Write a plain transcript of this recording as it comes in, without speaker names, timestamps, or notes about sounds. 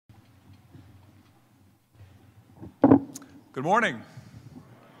Good morning.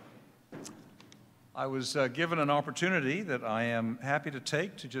 I was given an opportunity that I am happy to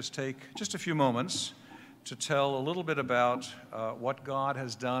take just a few moments to tell a little bit about what God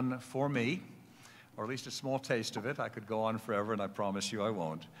has done for me, or at least a small taste of it. I could go on forever, and I promise you I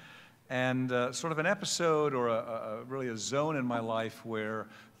won't. And sort of an episode or really a zone in my life where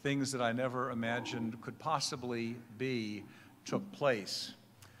things that I never imagined could possibly be took place.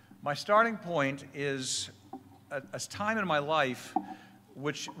 My starting point is a time in my life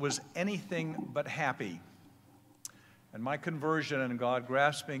which was anything but happy. And my conversion and God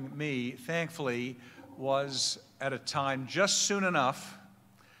grasping me, thankfully, was at a time just soon enough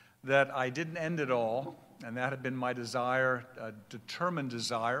that I didn't end it all, and that had been my desire, a determined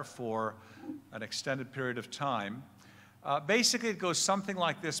desire for an extended period of time. Basically, it goes something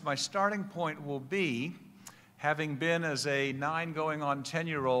like this. My starting point will be having been as a 9 going on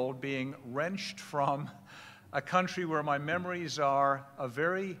 10-year-old being wrenched from a country where my memories are a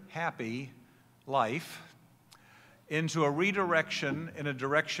very happy life into a redirection in a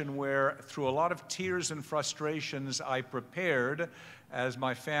direction where, through a lot of tears and frustrations, I prepared as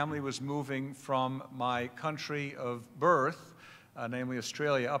my family was moving from my country of birth, namely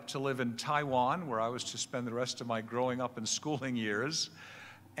Australia, up to live in Taiwan, where I was to spend the rest of my growing up and schooling years,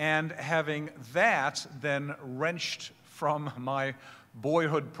 and having that then wrenched from my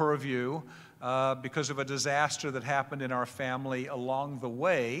boyhood purview because of a disaster that happened in our family along the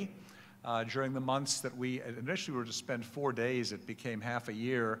way during the months that we initially were to spend 4 days. It became half a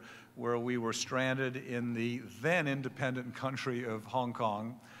year where we were stranded in the then independent country of Hong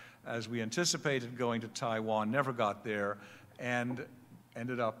Kong as we anticipated going to Taiwan, never got there, and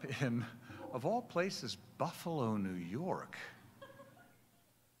ended up in, of all places, Buffalo, New York.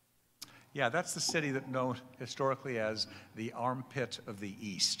 Yeah, that's the city that's known historically as the armpit of the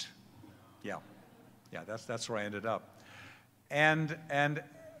East. Yeah, that's where I ended up. And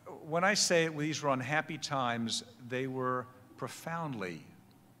when I say these were unhappy times, they were profoundly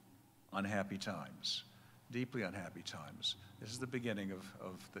unhappy times, deeply unhappy times. This is the beginning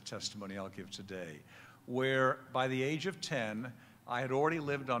of the testimony I'll give today, where by the age of 10, I had already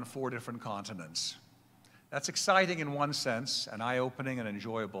lived on 4 different continents. That's exciting in one sense, and eye-opening and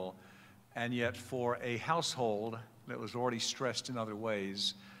enjoyable, and yet for a household that was already stressed in other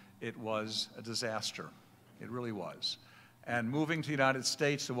ways, it was a disaster. It really was. And moving to the United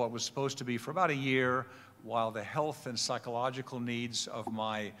States to what was supposed to be for about a year, while the health and psychological needs of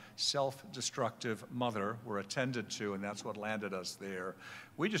my self-destructive mother were attended to, and that's what landed us there,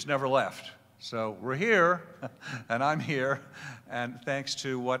 we just never left. So we're here, and I'm here, and thanks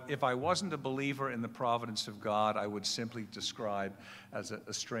to what, if I wasn't a believer in the providence of God, I would simply describe as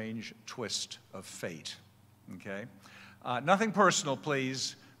a strange twist of fate, okay? Nothing personal,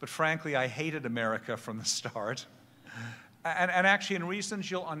 please, but frankly, I hated America from the start. And actually, in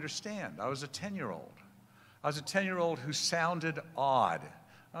reasons you'll understand. I was a 10-year-old. I was a 10-year-old who sounded odd.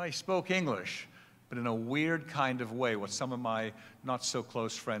 I spoke English, but in a weird kind of way, what some of my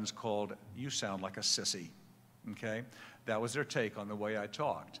not-so-close friends called, "You sound like a sissy," okay? That was their take on the way I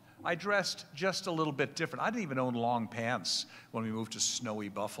talked. I dressed just a little bit different. I didn't even own long pants when we moved to snowy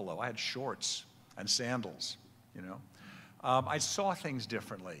Buffalo. I had shorts and sandals, you know? I saw things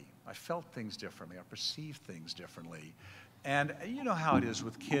differently. I felt things differently. I perceived things differently. And you know how it is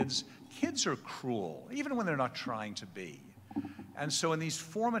with kids. Kids are cruel, even when they're not trying to be. And so in these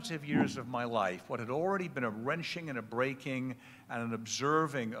formative years of my life, what had already been a wrenching and a breaking and an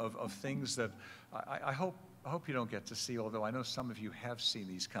observing of things that I hope you don't get to see, although I know some of you have seen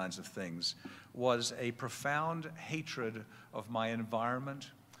these kinds of things, was a profound hatred of my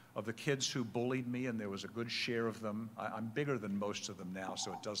environment, of the kids who bullied me, and there was a good share of them. I'm bigger than most of them now,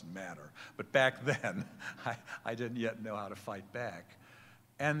 so it doesn't matter. But back then, I didn't yet know how to fight back.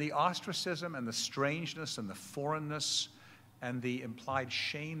 And the ostracism and the strangeness and the foreignness and the implied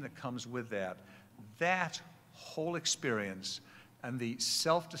shame that comes with that whole experience and the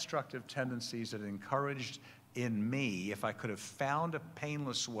self-destructive tendencies that it encouraged in me, if I could have found a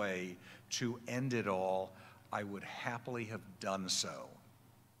painless way to end it all, I would happily have done so.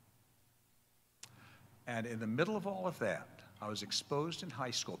 And in the middle of all of that, I was exposed in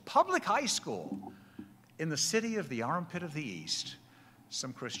high school, public high school, in the city of the armpit of the East,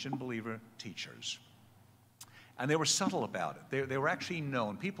 some Christian believer teachers. And they were subtle about it. They were actually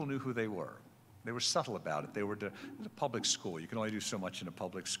known. People knew who they were. They were subtle about it. It was a public school. You can only do so much in a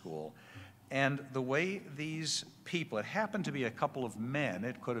public school. And the way these people, it happened to be a couple of men,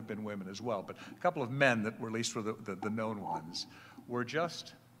 it could have been women as well, but a couple of men that were at least were the known ones, were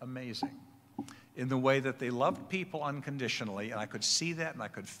just amazing in the way that they loved people unconditionally, and I could see that and I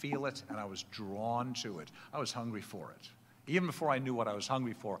could feel it, and I was drawn to it. I was hungry for it. Even before I knew what I was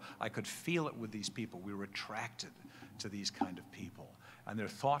hungry for, I could feel it with these people. We were attracted to these kind of people and their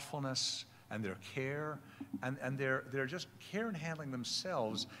thoughtfulness and their care and their just care in handling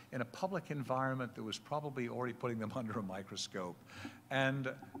themselves in a public environment that was probably already putting them under a microscope.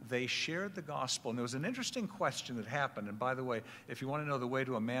 And they shared the gospel. And there was an interesting question that happened. And by the way, if you want to know the way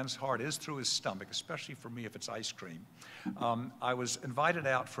to a man's heart is through his stomach, especially for me if it's ice cream. I was invited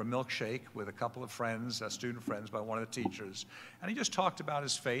out for a milkshake with a couple of friends, student friends, by one of the teachers. And he just talked about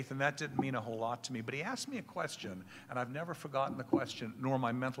his faith, and that didn't mean a whole lot to me. But he asked me a question, and I've never forgotten the question, nor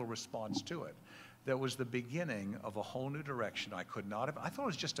my mental response to it. That was the beginning of a whole new direction I could not have. I thought it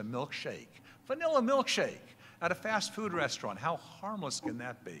was just a milkshake, vanilla milkshake at a fast food restaurant. How harmless can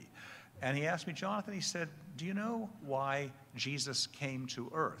that be? And he asked me, Jonathan, he said, do you know why Jesus came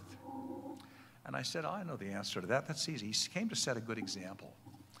to earth? And I said, I know the answer to that. That's easy. He came to set a good example.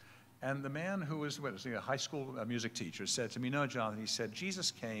 And the man who was a high school music teacher said to me, no, Jonathan, he said, Jesus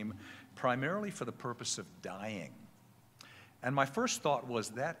came primarily for the purpose of dying. And my first thought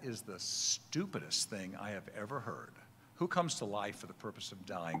was, that is the stupidest thing I have ever heard. Who comes to life for the purpose of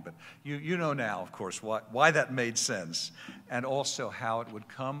dying? But you know now, of course, why that made sense, and also how it would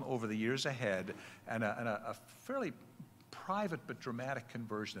come over the years ahead, and a fairly private but dramatic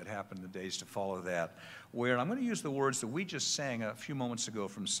conversion that happened in the days to follow that, where I'm going to use the words that we just sang a few moments ago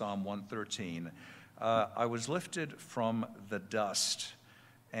from Psalm 113. I was lifted from the dust,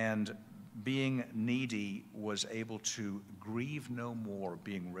 and being needy was able to grieve no more,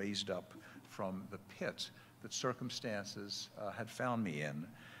 being raised up from the pit that circumstances had found me in.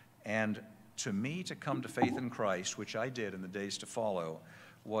 And to me, to come to faith in Christ, which I did in the days to follow,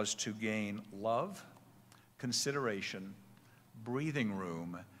 was to gain love, consideration, breathing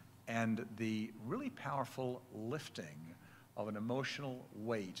room, and the really powerful lifting of an emotional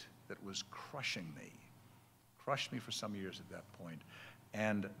weight that was crushing me. Crushed me for some years at that point.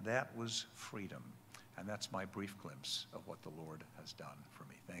 And that was freedom. And that's my brief glimpse of what the Lord has done for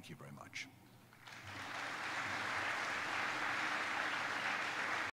me. Thank you very much.